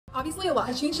Obviously, a lot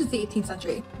has changed since the 18th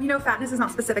century. We know fatness is not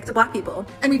specific to Black people,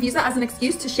 and we've used that as an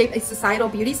excuse to shape a societal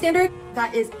beauty standard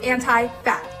that is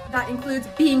anti-fat. That includes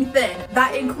being thin.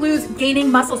 That includes gaining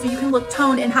muscle so you can look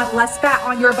toned and have less fat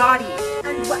on your body.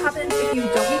 And what happens if you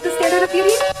don't meet the standard of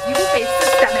beauty? You will face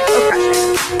systemic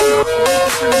oppression. Not always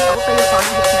determine health by your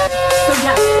body depends. So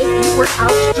yes, if you work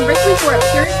out strictly for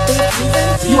appearance-based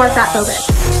reasons, you are fatphobic.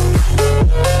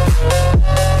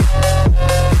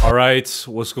 All right,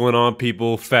 what's going on,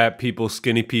 people? Fat people,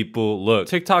 skinny people. Look,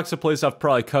 TikTok's a place I've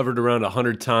probably covered around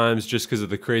 100 times just because of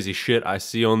the crazy shit I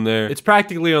see on there. It's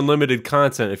practically unlimited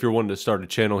content if you're wanting to start a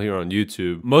channel here on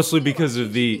YouTube, mostly because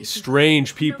of the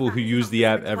strange people who use the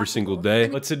app every single day.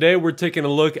 But today we're taking a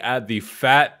look at the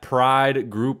Fat Pride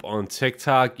group on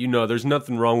TikTok. You know, there's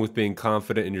nothing wrong with being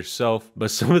confident in yourself, but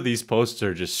some of these posts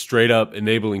are just straight up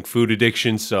enabling food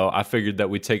addiction, so I figured that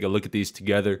we'd take a look at these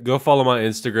together. Go follow my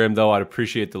Instagram though, I'd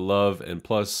appreciate the love, and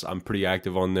plus I'm pretty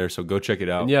active on there, so go check it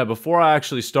out. And yeah, before I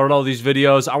actually start all these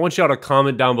videos, I want y'all to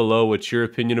comment down below what your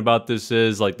opinion about this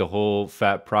is, like the whole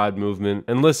fat pride movement.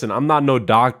 And listen, I'm not no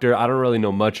doctor, I don't really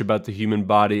know much about the human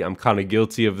body. I'm kind of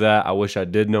guilty of that. I wish I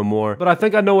did know more, but I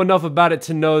think I know enough about it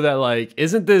to know that, like,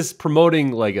 isn't this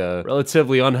promoting like a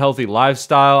relatively unhealthy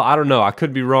lifestyle? I don't know, I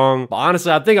could be wrong, but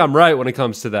honestly I think I'm right when it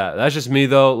comes to that. That's just me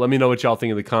though. Let me know what y'all think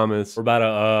in the comments. We're about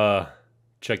to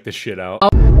check this shit out.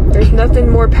 There's nothing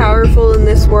more powerful in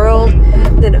this world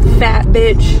than a fat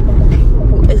bitch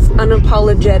who is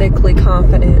unapologetically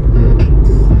confident.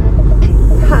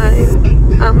 Hi,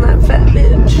 I'm that fat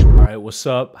bitch. All right, what's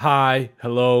up? Hi,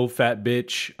 hello, fat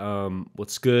bitch.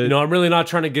 What's good? You know, I'm really not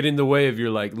trying to get in the way of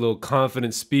your like little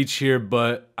confident speech here,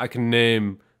 but I can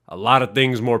name a lot of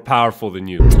things more powerful than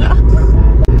you.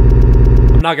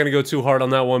 I'm not gonna go too hard on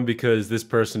that one because this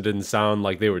person didn't sound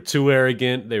like they were too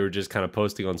arrogant. They were just kind of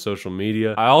posting on social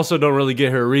media. I also don't really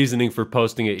get her reasoning for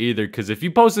posting it either, because if you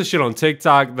post this shit on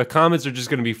TikTok, the comments are just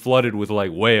gonna be flooded with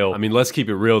like whale. I mean, let's keep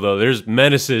it real though. There's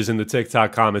menaces in the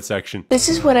TikTok comment section. This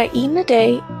is what I eat in a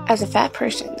day as a fat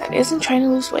person that isn't trying to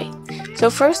lose weight.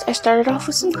 So first I started off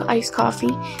with some iced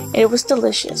coffee and it was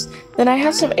delicious. Then I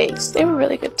had some eggs. They were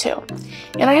really good too.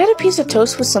 And I had a piece of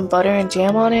toast with some butter and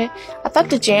jam on it. I thought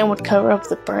the jam would cover up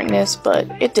the burntness, but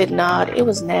it did not. It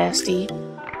was nasty.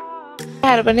 I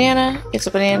had a banana. It's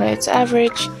a banana. It's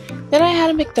average. Then I had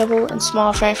a McDouble and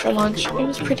small fry for lunch. It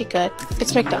was pretty good.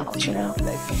 It's McDonald's, you know.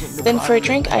 Then for a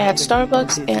drink, I had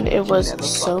Starbucks, and it was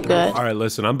so good. All right,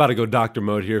 listen, I'm about to go doctor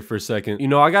mode here for a second. You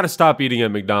know, I gotta stop eating at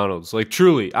McDonald's. Like,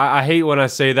 truly, I hate when I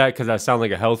say that because I sound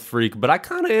like a health freak, but I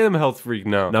kind of am a health freak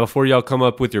now. Now, before y'all come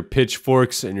up with your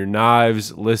pitchforks and your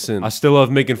knives, listen, I still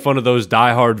love making fun of those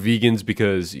diehard vegans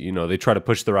because, you know, they try to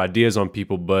push their ideas on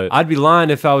people, but I'd be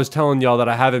lying if I was telling y'all that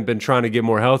I haven't been trying to get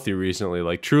more healthy recently,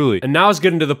 like, truly. And now it's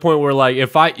getting to the point where, like,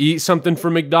 if I eat something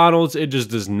from McDonald's, it just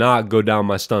does not go down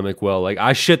my stomach well. Like,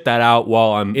 I shit that out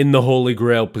while I'm in the holy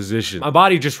grail position. My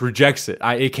body just rejects it.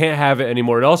 It can't have it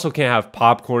anymore. It also can't have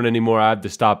popcorn anymore. I have to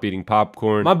stop eating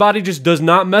popcorn. My body just does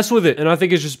not mess with it. And I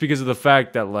think it's just because of the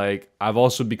fact that, like, I've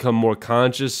also become more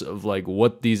conscious of, like,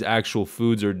 what these actual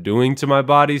foods are doing to my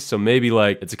body. So maybe,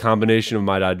 like, it's a combination of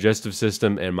my digestive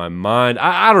system and my mind.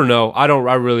 I don't know. I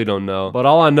really don't know. But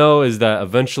all I know is that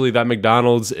eventually that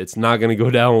McDonald's, it's not gonna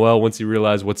go down well once you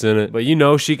realize what's in it. But you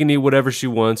know, she can eat whatever she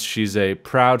wants. She's a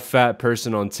proud fat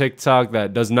person on TikTok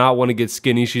that does not want to get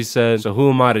skinny, she said. So who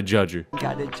am I to judge her?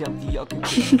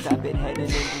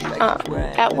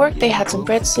 At work, they had some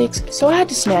breadsticks, so I had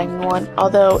to snag me one,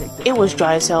 although it was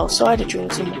dry as hell, so I had to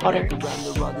drink some water.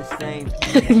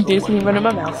 There's me running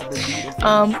my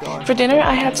mouth. For dinner,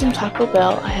 I had some Taco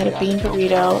Bell, I had a bean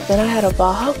burrito, then I had a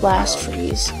Baja Blast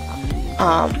Freeze.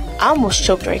 I almost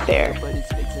choked right there.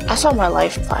 I saw my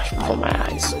life flash before my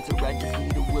eyes.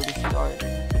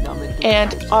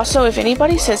 And also, if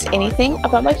anybody says anything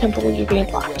about my pimple, you're getting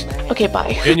blocked. Okay,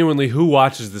 bye. Genuinely, who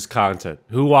watches this content?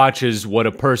 Who watches what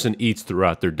a person eats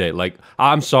throughout their day? Like,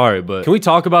 I'm sorry, but can we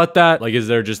talk about that? Like, is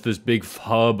there just this big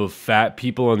hub of fat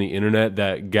people on the internet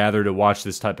that gather to watch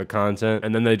this type of content,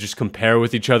 and then they just compare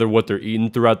with each other what they're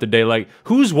eating throughout the day? Like,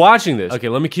 who's watching this? Okay,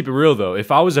 let me keep it real though. If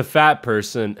I was a fat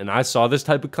person and I saw this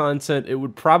type of content, it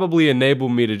would probably enable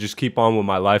me to just keep on with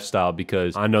my lifestyle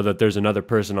because I know that there's another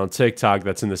person on TikTok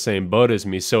that's in the same boat as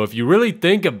me. So if you really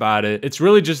think about it, it's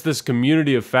really just this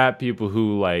community of fat people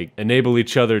who like enable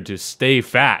each other to stay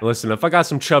fat. Listen, if I got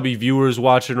some chubby viewers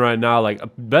watching right now, like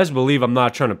best believe I'm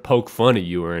not trying to poke fun at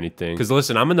you or anything. Cause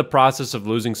listen, I'm in the process of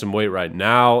losing some weight right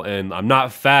now and I'm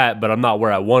not fat, but I'm not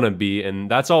where I want to be. And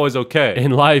that's always okay.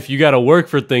 In life, you got to work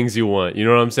for things you want. You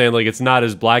know what I'm saying? Like it's not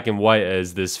as black and white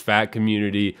as this fat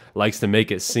community likes to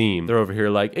make it seem. They're over here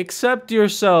like, accept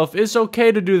yourself. It's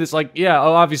okay to do this. Like, yeah,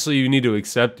 obviously you need to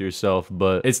accept yourself,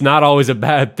 but it's not always a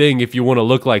bad thing if you want to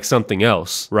look like something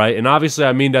else, right? And obviously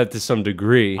I mean that to some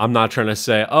degree. I'm not trying to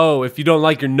say, oh, if you don't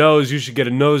like your nose, you should get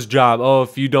a nose job. Oh,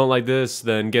 if you don't like this,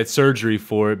 then get surgery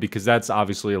for it, because that's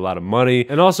obviously a lot of money.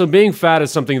 And also being fat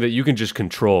is something that you can just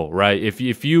control, right?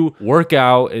 If you work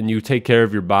out and you take care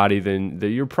of your body, then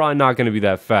you're probably not going to be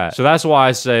that fat. So that's why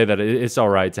I say that it's all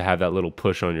right to have that little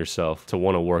push on yourself to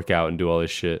want to work out and do all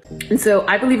this shit. And so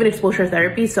I believe in exposure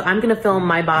therapy. So I'm going to film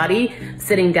my body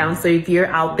sitting down. So if you're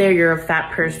out there, you're a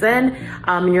fat person,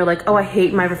 and you're like, oh, I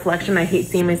hate my reflection, I hate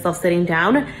seeing myself sitting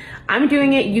down, I'm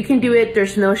doing it, you can do it,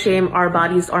 there's no shame, our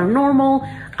bodies are normal.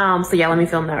 So yeah, let me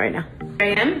film that right now.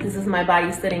 Here I am, this is my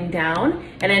body sitting down,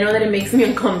 and I know that it makes me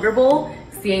uncomfortable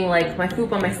seeing like my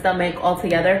poop on my stomach all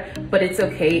together, but it's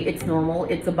okay, it's normal,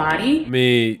 it's a body. I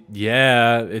mean,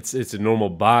 yeah, it's a normal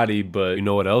body, but you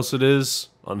know what else it is?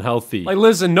 Unhealthy. Like,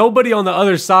 listen, nobody on the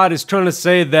other side is trying to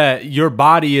say that your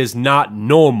body is not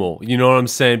normal. You know what I'm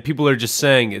saying? People are just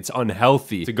saying it's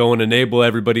unhealthy to go and enable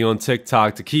everybody on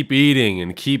TikTok to keep eating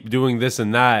and keep doing this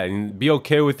and that and be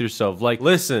okay with yourself. Like,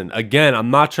 listen, again, I'm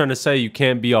not trying to say you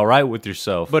can't be all right with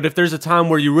yourself, but if there's a time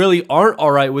where you really aren't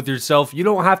all right with yourself, you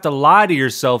don't have to lie to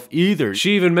yourself either.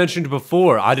 She even mentioned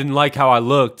before, I didn't like how I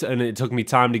looked and it took me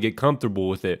time to get comfortable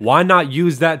with it. Why not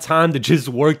use that time to just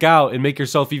work out and make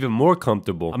yourself even more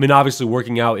comfortable? I mean, obviously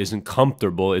working out isn't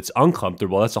comfortable, it's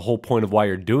uncomfortable. That's the whole point of why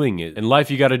you're doing it. In life,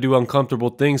 you got to do uncomfortable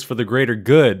things for the greater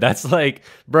good. That's like,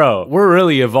 bro, we're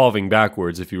really evolving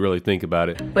backwards if you really think about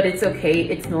it. But it's okay,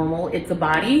 it's normal, it's a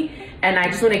body. And I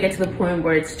just want to get to the point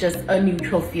where it's just a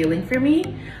neutral feeling for me.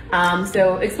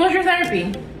 So exposure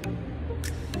therapy.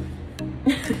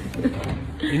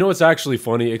 You know what's actually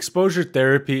funny? Exposure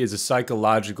therapy is a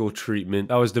psychological treatment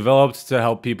that was developed to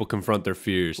help people confront their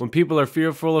fears. When people are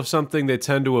fearful of something, they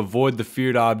tend to avoid the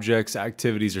feared objects,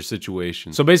 activities, or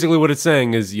situations. So basically what it's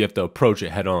saying is you have to approach it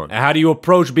head on. And how do you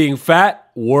approach being fat?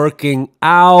 Working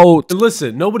out. And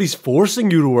listen, nobody's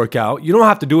forcing you to work out. You don't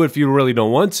have to do it if you really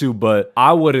don't want to, but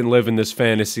I wouldn't live in this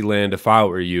fantasy land if I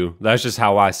were you. That's just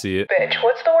how I see it. Bitch,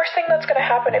 what's the worst thing that's gonna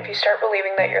happen if you start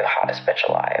believing that you're the hottest bitch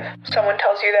alive? Someone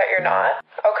tells you that you're not.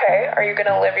 Okay, are you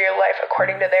gonna live your life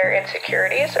according to their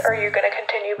insecurities, or are you gonna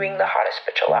continue being the hottest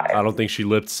bitch alive? I don't think she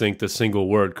lip synced a single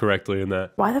word correctly in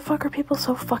that. Why the fuck are people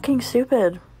so fucking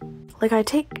stupid? Like, I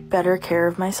take better care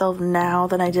of myself now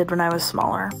than I did when I was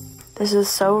smaller. This is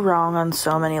so wrong on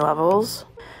so many levels.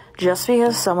 Just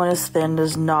because someone is thin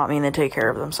does not mean they take care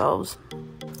of themselves.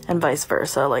 And vice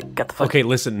versa, like, get the fuck. Okay,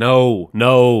 listen, no,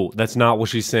 that's not what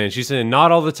she's saying. She's saying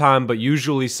not all the time, but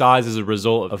usually size is a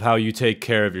result of how you take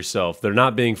care of yourself. They're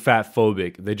not being fat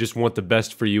phobic. They just want the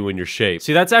best for you and your shape.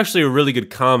 See, that's actually a really good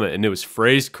comment, and it was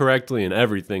phrased correctly and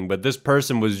everything, but this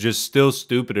person was just still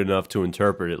stupid enough to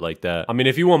interpret it like that. I mean,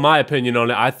 if you want my opinion on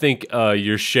it, I think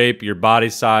your shape, your body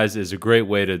size is a great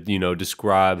way to, you know,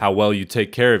 describe how well you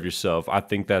take care of yourself. I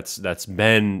think that's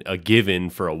been a given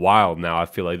for a while now. I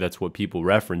feel like that's what people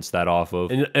reference that off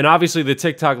of. And obviously the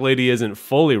TikTok lady isn't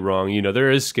fully wrong. You know, there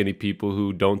is skinny people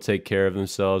who don't take care of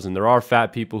themselves and there are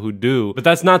fat people who do, but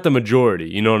that's not the majority.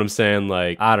 You know what I'm saying?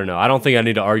 Like, I don't know. I don't think I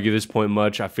need to argue this point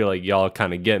much. I feel like y'all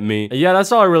kind of get me. And yeah,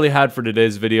 that's all I really had for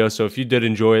today's video. So if you did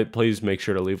enjoy it, please make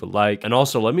sure to leave a like. And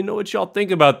also let me know what y'all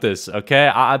think about this, okay?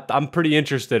 I'm pretty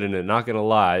interested in it, not gonna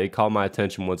lie. It caught my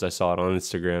attention once I saw it on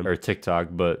Instagram or TikTok.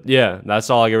 But yeah, that's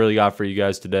all I really got for you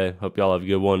guys today. Hope y'all have a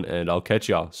good one and I'll catch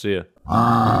y'all. See ya.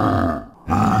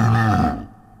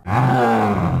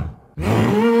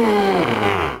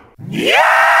 Yeah!